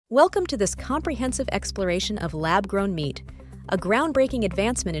Welcome to this comprehensive exploration of lab-grown meat, a groundbreaking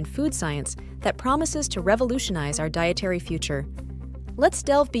advancement in food science that promises to revolutionize our dietary future. Let's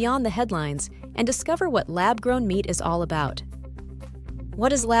delve beyond the headlines and discover what lab-grown meat is all about.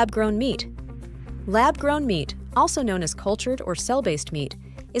 What is lab-grown meat? Lab-grown meat, also known as cultured or cell-based meat,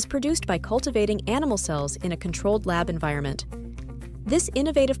 is produced by cultivating animal cells in a controlled lab environment. This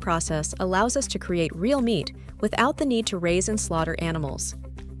innovative process allows us to create real meat without the need to raise and slaughter animals.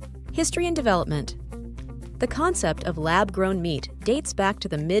 History and development. The concept of lab-grown meat dates back to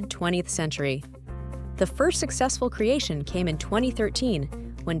the mid-20th century. The first successful creation came in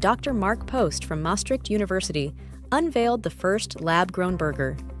 2013 when Dr. Mark Post from Maastricht University unveiled the first lab-grown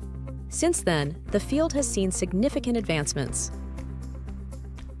burger. Since then, the field has seen significant advancements.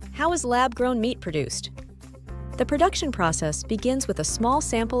 How is lab-grown meat produced? The production process begins with a small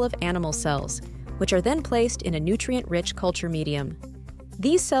sample of animal cells, which are then placed in a nutrient-rich culture medium.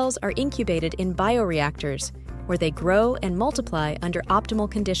 These cells are incubated in bioreactors, where they grow and multiply under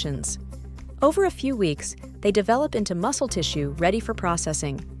optimal conditions. Over a few weeks, they develop into muscle tissue ready for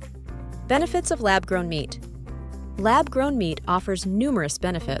processing. Benefits of lab-grown meat. Lab-grown meat offers numerous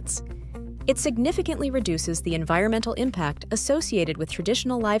benefits. It significantly reduces the environmental impact associated with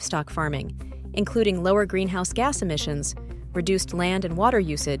traditional livestock farming, including lower greenhouse gas emissions, reduced land and water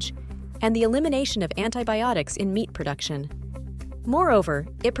usage, and the elimination of antibiotics in meat production. Moreover,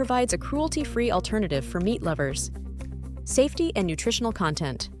 it provides a cruelty-free alternative for meat lovers. Safety and nutritional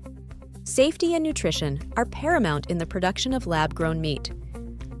content. Safety and nutrition are paramount in the production of lab-grown meat.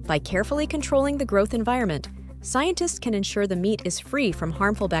 By carefully controlling the growth environment, scientists can ensure the meat is free from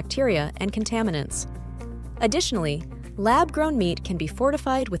harmful bacteria and contaminants. Additionally, lab-grown meat can be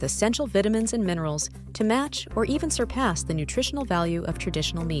fortified with essential vitamins and minerals to match or even surpass the nutritional value of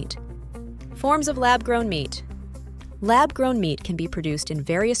traditional meat. Forms of lab-grown meat. Lab-grown meat can be produced in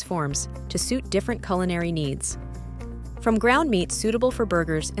various forms to suit different culinary needs. From ground meat suitable for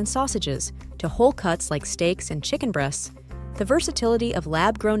burgers and sausages to whole cuts like steaks and chicken breasts, the versatility of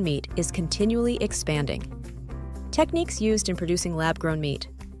lab-grown meat is continually expanding. Techniques used in producing lab-grown meat.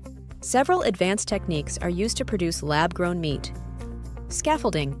 Several advanced techniques are used to produce lab-grown meat.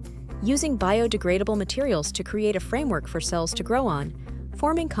 Scaffolding, using biodegradable materials to create a framework for cells to grow on,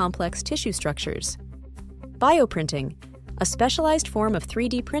 forming complex tissue structures. Bioprinting, a specialized form of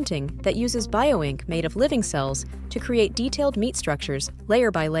 3D printing that uses bioink made of living cells to create detailed meat structures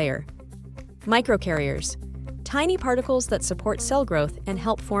layer by layer. Microcarriers, tiny particles that support cell growth and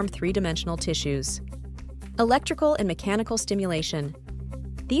help form three-dimensional tissues. Electrical and mechanical stimulation.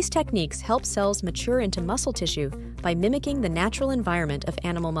 These techniques help cells mature into muscle tissue by mimicking the natural environment of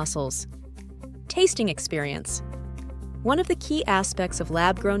animal muscles. Tasting experience. One of the key aspects of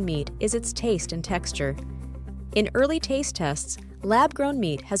lab-grown meat is its taste and texture. In early taste tests, lab-grown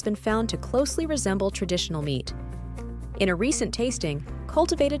meat has been found to closely resemble traditional meat. In a recent tasting,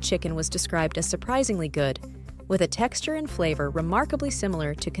 cultivated chicken was described as surprisingly good, with a texture and flavor remarkably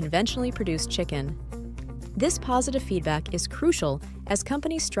similar to conventionally produced chicken. This positive feedback is crucial as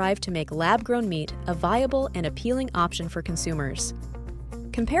companies strive to make lab-grown meat a viable and appealing option for consumers.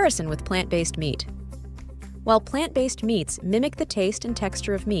 Comparison with plant-based meat. While plant-based meats mimic the taste and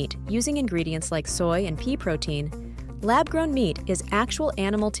texture of meat using ingredients like soy and pea protein, lab-grown meat is actual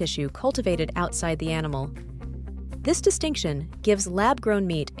animal tissue cultivated outside the animal. This distinction gives lab-grown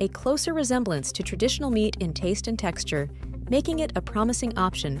meat a closer resemblance to traditional meat in taste and texture, making it a promising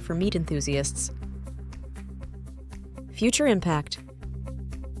option for meat enthusiasts. Future impact.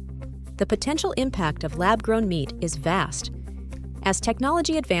 The potential impact of lab-grown meat is vast. As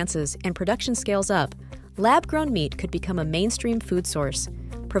technology advances and production scales up, lab-grown meat could become a mainstream food source,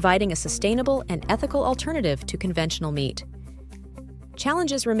 providing a sustainable and ethical alternative to conventional meat.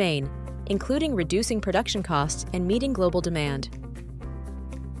 Challenges remain, including reducing production costs and meeting global demand.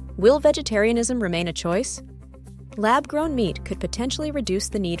 Will vegetarianism remain a choice? Lab-grown meat could potentially reduce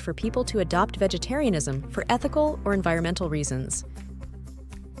the need for people to adopt vegetarianism for ethical or environmental reasons.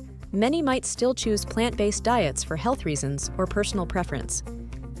 Many might still choose plant-based diets for health reasons or personal preference.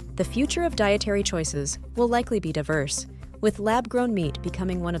 The future of dietary choices will likely be diverse, with lab-grown meat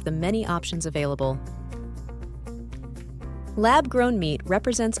becoming one of the many options available. Lab-grown meat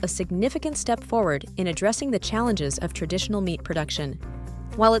represents a significant step forward in addressing the challenges of traditional meat production.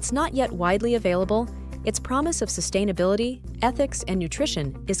 While it's not yet widely available, its promise of sustainability, ethics, and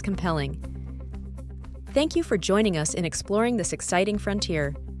nutrition is compelling. Thank you for joining us in exploring this exciting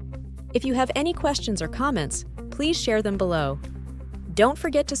frontier. If you have any questions or comments, please share them below. Don't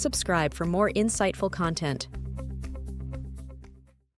forget to subscribe for more insightful content.